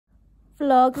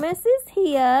Vlogmas is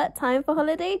here. Time for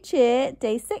holiday cheer.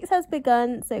 Day 6 has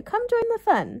begun, so come join the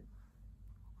fun.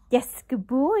 Yes, good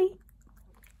boy.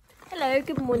 Hello,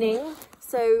 good morning.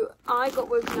 So I got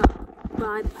woken up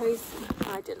by the post.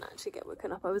 I didn't actually get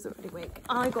woken up. I was already awake.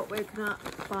 I got woken up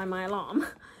by my alarm.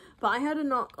 But I heard a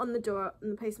knock on the door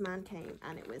and the postman came,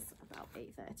 and it was about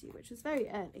 8:30, which was very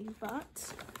early.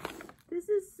 But this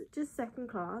is just second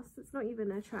class. It's not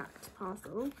even a tracked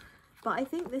parcel. But I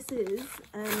think this is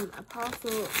a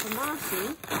parcel for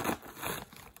Marty.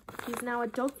 He's now a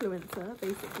dogfluencer,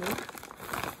 basically.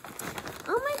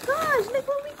 Oh my gosh, look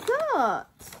what we got!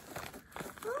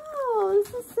 Oh,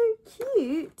 this is so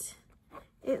cute.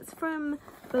 It's from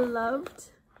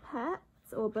Beloved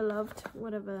Pets, or Beloved,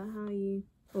 whatever,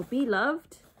 or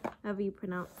Beloved, however you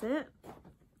pronounce it.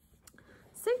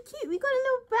 So cute. We got a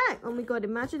little bag. Oh my god,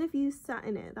 imagine if you sat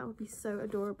in it. That would be so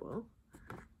adorable.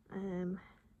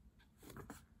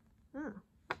 Got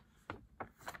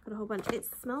a whole bunch. It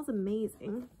smells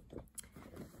amazing.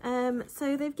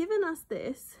 So they've given us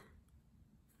this,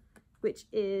 which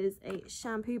is a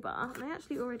shampoo bar. And I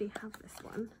actually already have this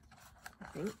one, I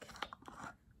think.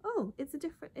 Oh, it's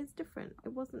different.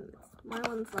 It wasn't, my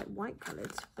one's like white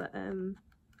coloured, but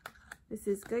this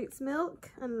is goat's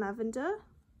milk and lavender.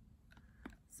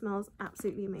 Smells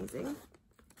absolutely amazing.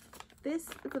 This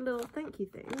is a little thank you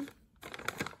thing.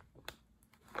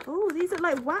 Oh, these are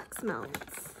like wax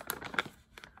melts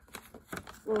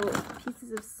or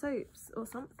pieces of soaps or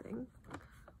something.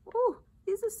 Oh,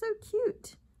 these are so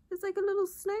cute. There's like a little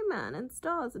snowman and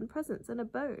stars and presents and a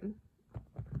bone.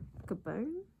 Like a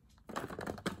bone?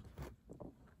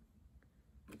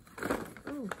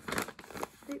 Oh,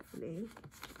 hopefully.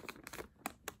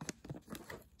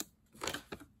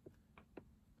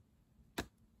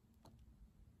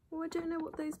 Oh, I don't know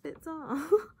what those bits are.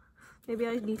 Maybe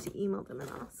I need to email them and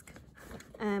ask.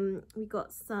 We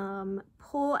got some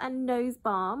paw and nose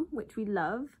balm, which we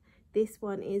love. This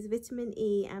one is vitamin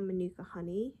E and manuka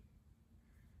honey.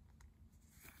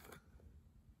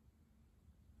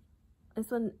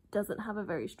 This one doesn't have a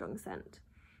very strong scent,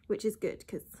 which is good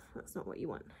because that's not what you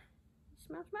want.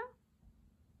 Smell.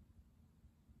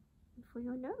 For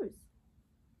your nose.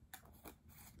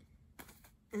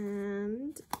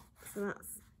 And so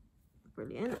that's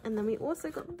brilliant. And then we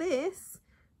also got this,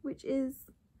 which is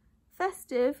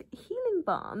festive healing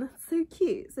balm. So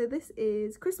cute. So this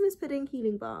is Christmas pudding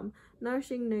healing balm,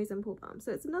 nourishing nose and paw balm.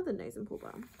 So it's another nose and paw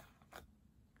balm.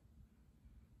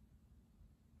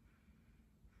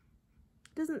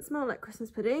 Doesn't smell like Christmas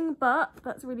pudding, but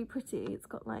that's really pretty. It's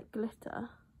got like glitter.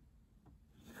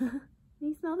 Can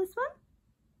you smell this one?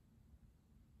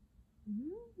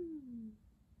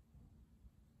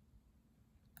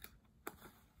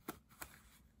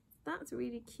 That's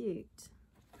really cute.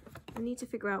 I need to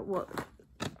figure out what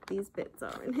these bits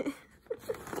are in here.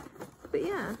 But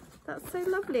yeah, that's so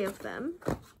lovely of them.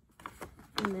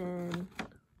 And then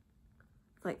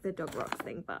it's like the dog rocks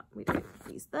thing, but we don't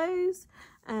use those.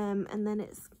 And then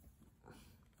it's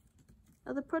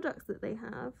other products that they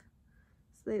have.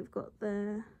 So they've got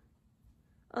the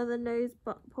other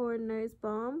paw and nose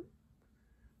balm,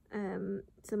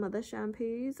 some other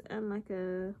shampoos, and like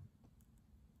a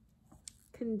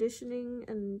conditioning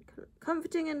and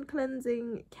comforting and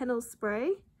cleansing kennel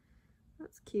spray.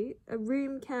 That's cute. A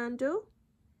room candle,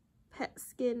 pet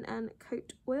skin and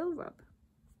coat oil rub.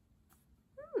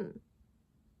 Fun.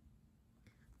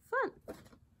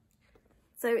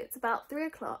 So it's about 3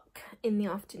 o'clock in the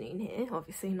afternoon here,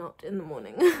 obviously not in the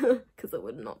morning because it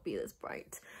would not be this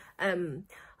bright.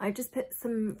 I just put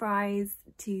some fries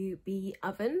to be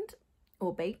ovened,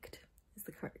 or baked is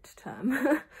the correct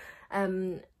term,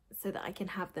 so that I can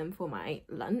have them for my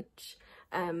lunch.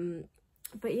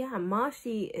 But yeah,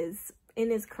 Marshy is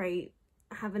in his crate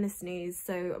having a snooze,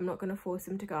 so I'm not going to force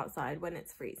him to go outside when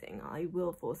it's freezing. I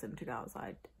will force him to go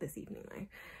outside this evening though,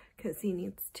 because he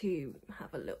needs to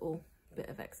have a little bit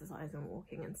of exercise and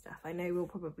walking and stuff. I know we'll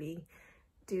probably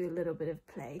do a little bit of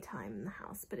play time in the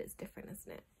house, but it's different,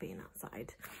 isn't it, being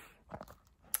outside.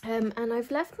 And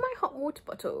I've left my hot water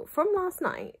bottle from last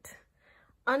night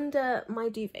under my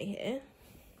duvet here,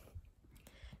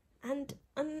 and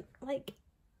like,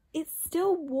 it's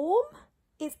still warm.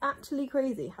 It's actually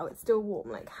crazy how it's still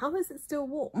warm. Like, how is it still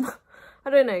warm? I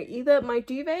don't know, either my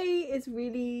duvet is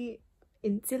really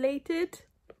insulated,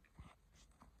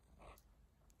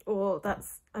 or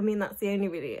that's the only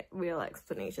really real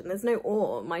explanation. There's no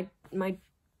or. My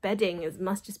bedding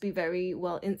must just be very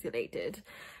well insulated,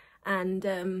 and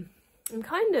I'm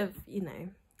kind of, you know,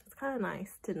 it's kind of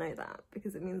nice to know that,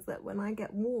 because it means that when I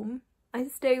get warm, I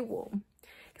stay warm,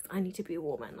 because I need to be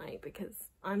warm at night, because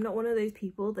I'm not one of those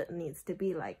people that needs to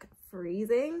be like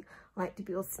freezing. I like to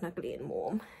be all snuggly and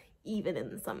warm, even in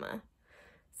the summer.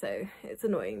 So it's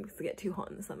annoying to get too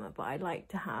hot in the summer, but I like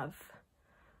to have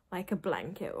like a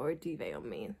blanket or a duvet on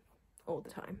me all the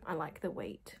time. I like the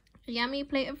weight. A yummy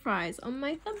plate of fries on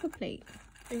my thumper plate.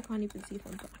 You can't even see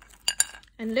thumper.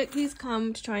 And look who's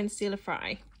come to try and steal a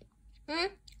fry. No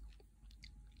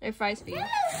fries for you.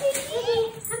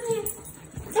 Hello, Ziggy. Come here.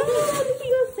 Oh, look at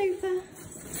your sofa.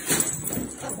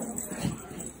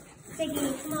 Ziggy,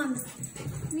 come on.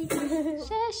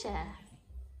 Share.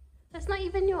 That's not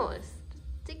even yours.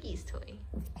 Ziggy's toy.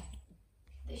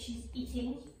 That she's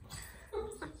eating.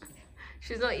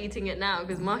 She's not eating it now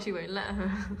because Marshy won't let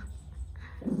her.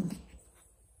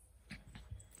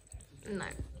 No.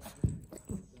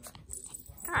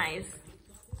 Guys.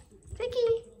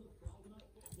 Ziggy.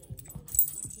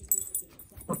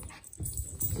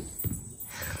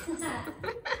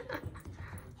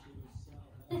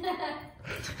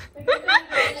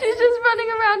 She's just running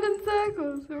around in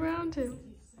circles around him.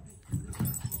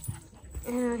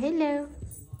 Oh, hello.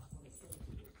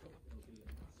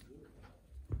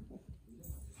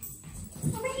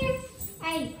 Over here.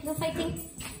 Hey, no fighting.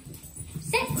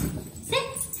 Sit.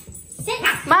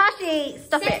 Marshy,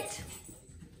 stop Sit. it.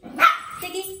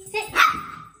 Ziggy, sit.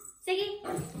 Ziggy,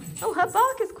 Oh, her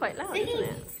bark is quite loud, isn't Ziggy,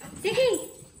 it? Ziggy,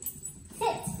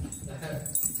 sit.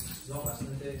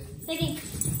 Ziggy.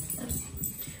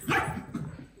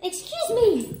 Excuse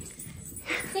me.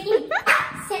 Ziggy,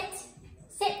 sit.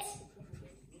 Sit.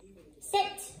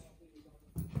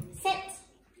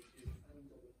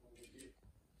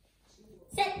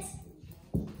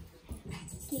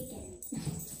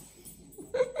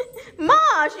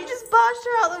 Marsh, you just barged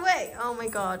her out of the way. Oh my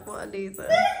god, what a loser.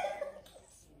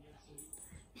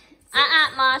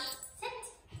 Marsh.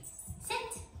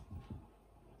 Sit.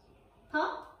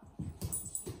 Paw.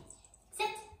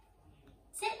 Sit.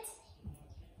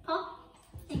 Paw.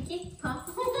 Thank you. Paw.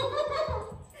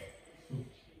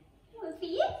 One for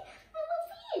you. One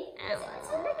for you.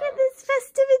 Look at this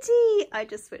festivity. I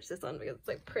just switched this on because it's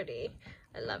so pretty.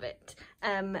 I love it.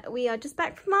 We are just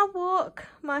back from our walk.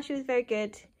 Marshy was very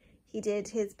good. He did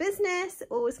his business,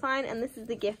 all was fine, and this is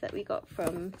the gift that we got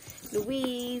from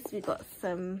Louise. We got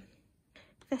some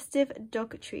festive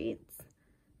dog treats.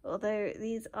 Although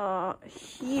these are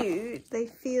huge, they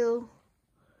feel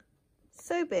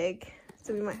so big,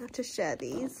 so we might have to share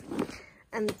these.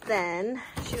 And then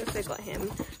she also got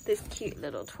him this cute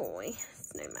little toy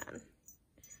snowman.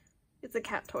 It's a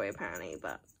cat toy apparently,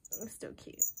 but it's still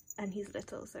cute. And he's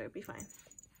little, so it'll be fine.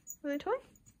 With a toy?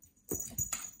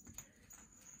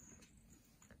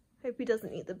 Hope he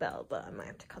doesn't eat the bell, but I might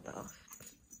have to cut that off.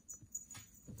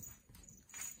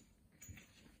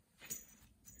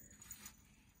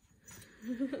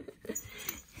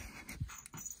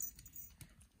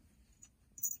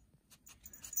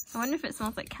 I wonder if it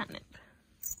smells like catnip.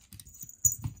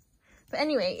 But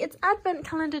anyway, it's advent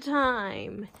calendar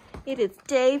time. It is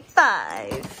day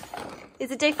 5. Is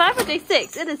it day 5 or day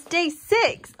 6? It is day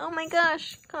 6. Oh my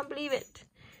gosh, can't believe it.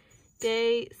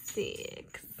 Day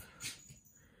 6.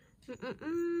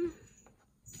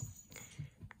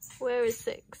 Where is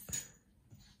 6?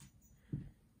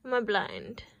 Am I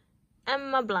blind?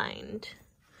 Am I blind?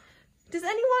 Does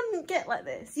anyone get like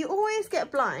this? You always get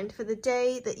blind for the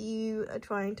day that you are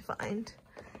trying to find.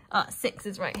 6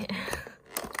 is right here.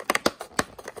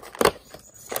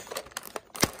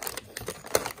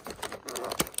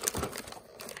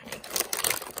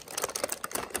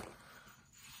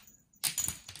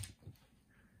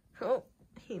 Oh,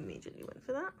 he immediately went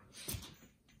for that.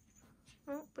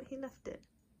 Oh, but he left it.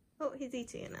 Oh, he's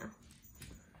eating it now.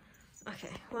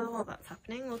 Okay, well, while that's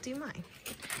happening, we'll do my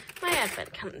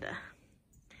advent calendar.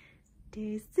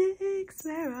 Day 6,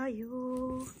 where are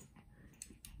you?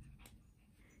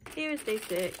 Here is day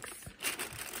 6.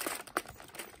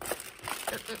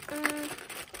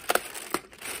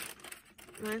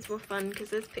 Mine's more fun because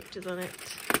there's pictures on it.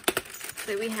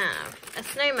 So we have a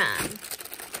snowman.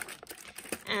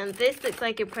 And this looks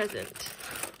like a present.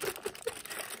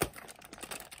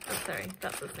 Oh, sorry,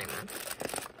 that's a snowman.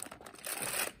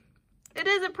 It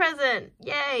is a present!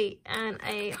 Yay! And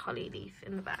a holly leaf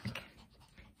in the back.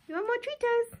 You want more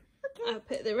Treatos? Okay. I'll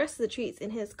put the rest of the treats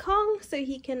in his Kong so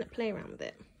he can play around with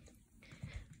it.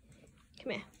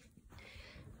 Come here.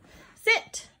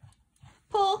 Sit!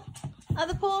 Paw.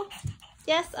 Other paw.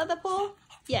 Yes, other paw.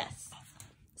 Yes.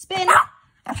 Spin.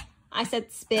 I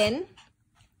said spin.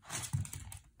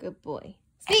 Good boy.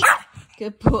 Speak!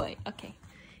 Good boy. Okay.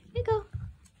 Here you go.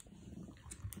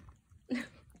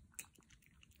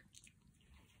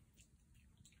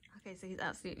 Okay, so he's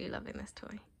absolutely loving this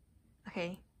toy.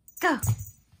 Okay, go!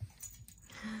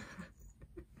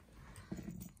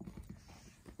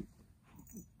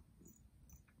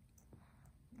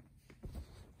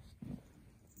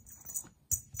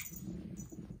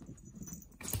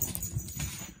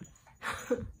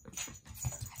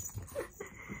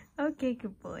 Okay,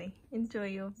 good boy. Enjoy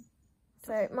your...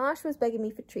 So Marsh was begging me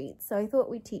for treats, so I thought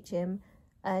we'd teach him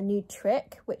a new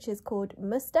trick, which is called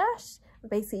mustache.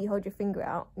 Basically, you hold your finger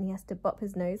out and he has to bop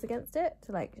his nose against it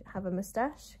to like have a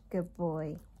mustache. Good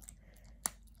boy.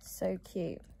 So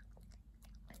cute.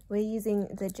 We're using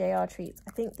the JR treats.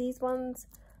 I think these ones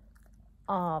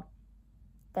are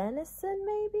venison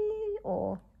maybe,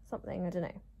 or something, I don't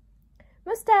know.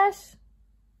 Mustache.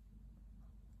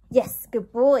 Yes,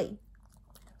 good boy.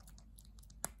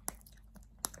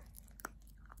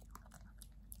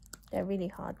 They're really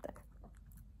hard though.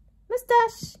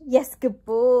 Mustache. Yes, good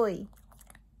boy.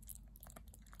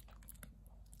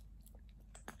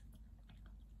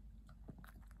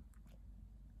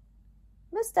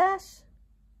 Mustache.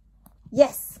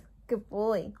 Yes, good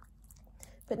boy.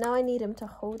 But now I need him to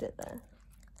hold it there.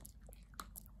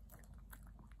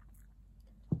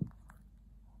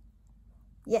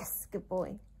 Yes, good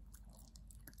boy.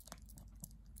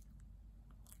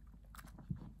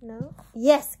 No?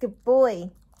 Yes, good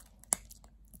boy.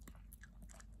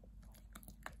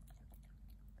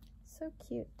 So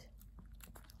cute.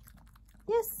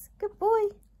 Yes, good boy.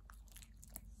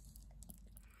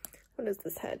 What is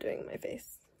this hair doing in my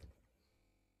face?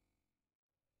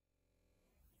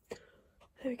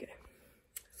 There we go.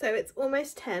 So it's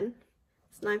almost 10.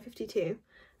 It's 9:52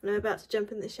 and I'm about to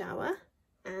jump in the shower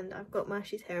and I've got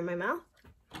Marshy's hair in my mouth.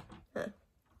 Huh.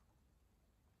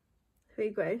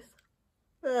 Pretty gross.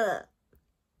 Ugh.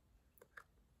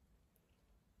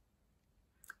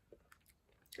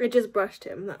 I just brushed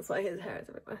him, that's why his hair is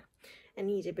everywhere. And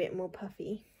he's a bit more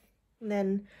puffy. And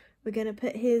then we're gonna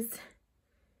put his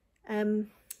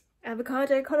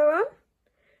avocado collar on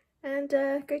and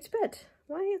go to bed.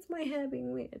 Why is my hair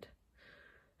being weird?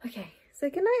 Okay,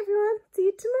 so good night everyone. See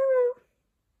you tomorrow.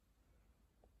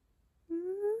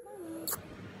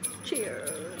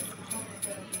 Cheers.